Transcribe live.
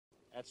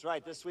That's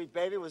right, this sweet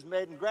baby was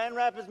made in Grand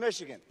Rapids,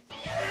 Michigan.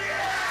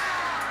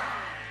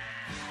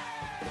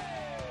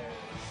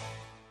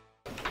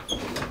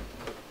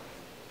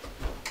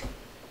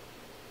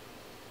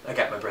 I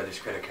got my brother's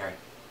credit card.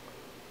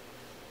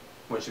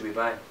 What should we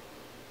buy?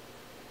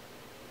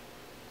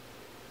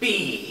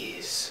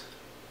 Bees.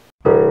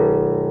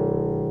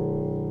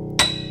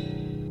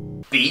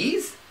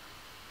 Bees?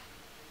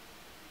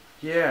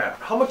 Yeah,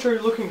 how much are you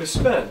looking to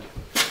spend?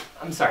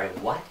 I'm sorry,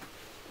 what?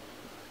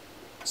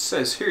 It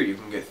says here you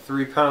can get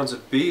 3 pounds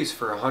of bees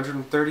for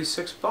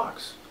 136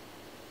 bucks.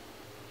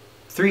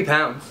 3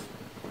 pounds?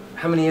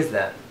 How many is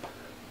that?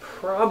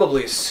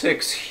 Probably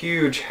 6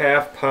 huge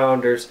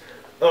half-pounders.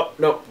 Oh,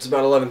 no, it's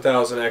about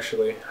 11,000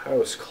 actually. I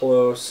was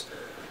close.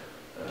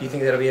 Do you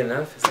think that'll be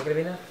enough? Is that gonna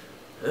be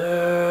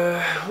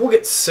enough? We'll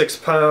get 6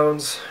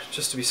 pounds,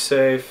 just to be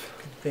safe.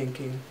 Good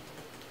thinking.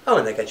 Oh,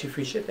 and they got you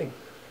free shipping.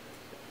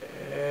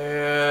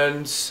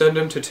 And send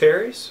them to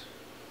Terry's?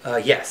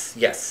 Yes.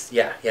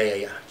 Yeah.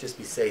 Just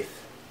be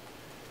safe.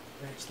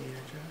 Where's the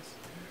address?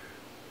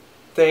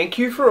 Thank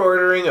you for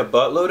ordering a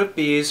buttload of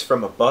bees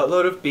from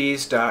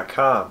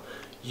abuttloadofbees.com.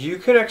 You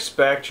can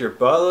expect your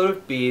buttload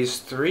of bees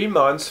 3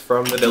 months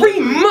from the delivery.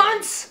 3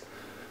 months?!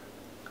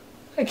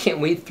 I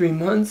can't wait 3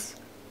 months.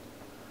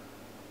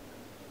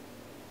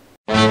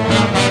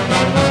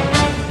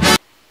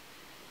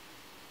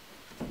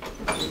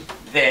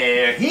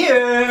 They're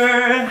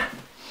here!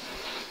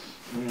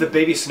 The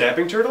baby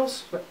snapping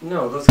turtles? What?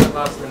 No, those got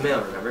lost in the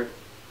mail, remember?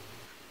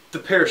 The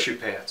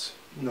parachute pants.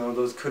 No,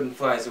 those couldn't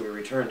fly, so we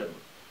returned them.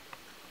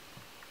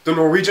 The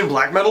Norwegian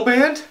black metal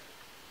band?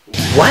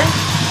 What?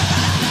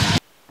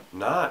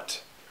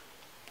 Not.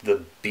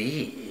 The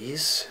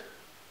bees?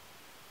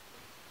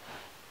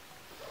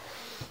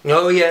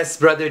 Oh yes,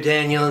 Brother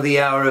Daniel, the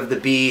hour of the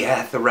bee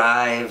hath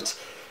arrived.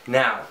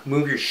 Now,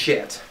 move your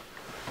shit.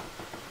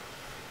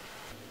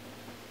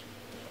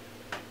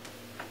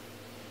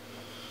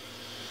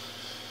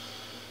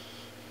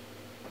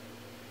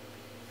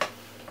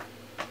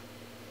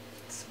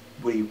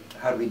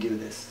 How do we do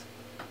this?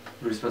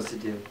 What are we supposed to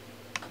do?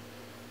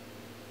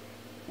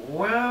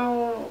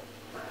 Well,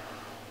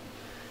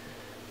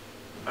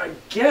 I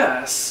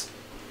guess.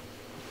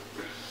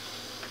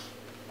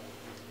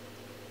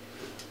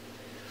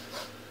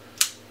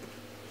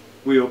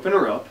 We open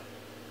her up,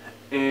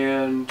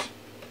 and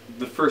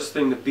the first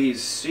thing the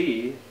bees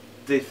see,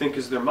 they think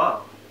is their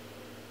mom.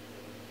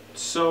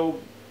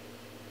 So,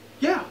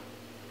 yeah,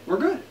 we're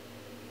good.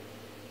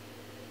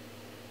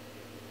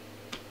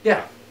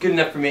 Yeah, good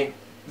enough for me.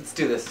 Let's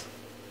do this.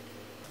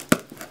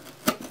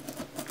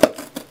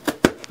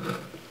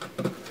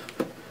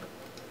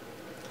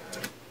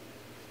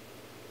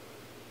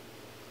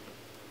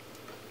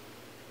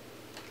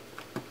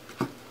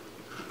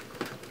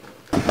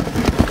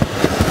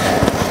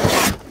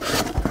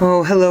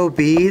 Oh, hello,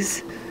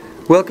 bees.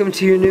 Welcome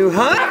to your new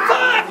home.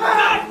 Fuck!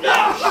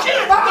 No!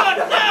 Shit!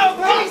 No!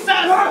 Jesus!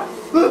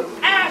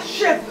 Ah,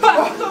 shit!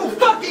 Fuck! So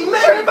fucking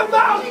many!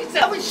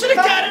 Jesus! We should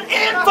have got an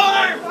ant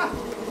farm!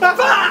 Fuck!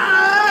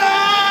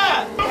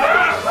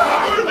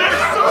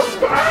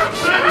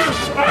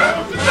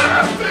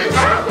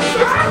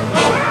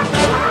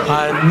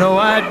 I know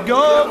I'd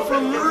go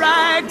from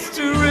rags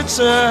to riches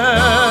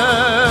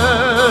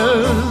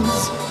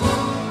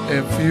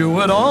if you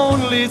would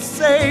only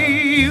say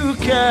you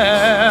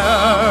care.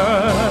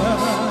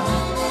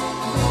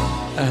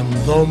 And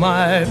though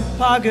my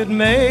pocket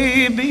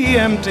may be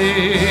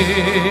empty,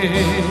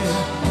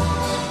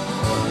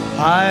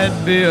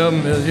 I'd be a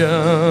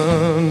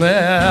millionaire.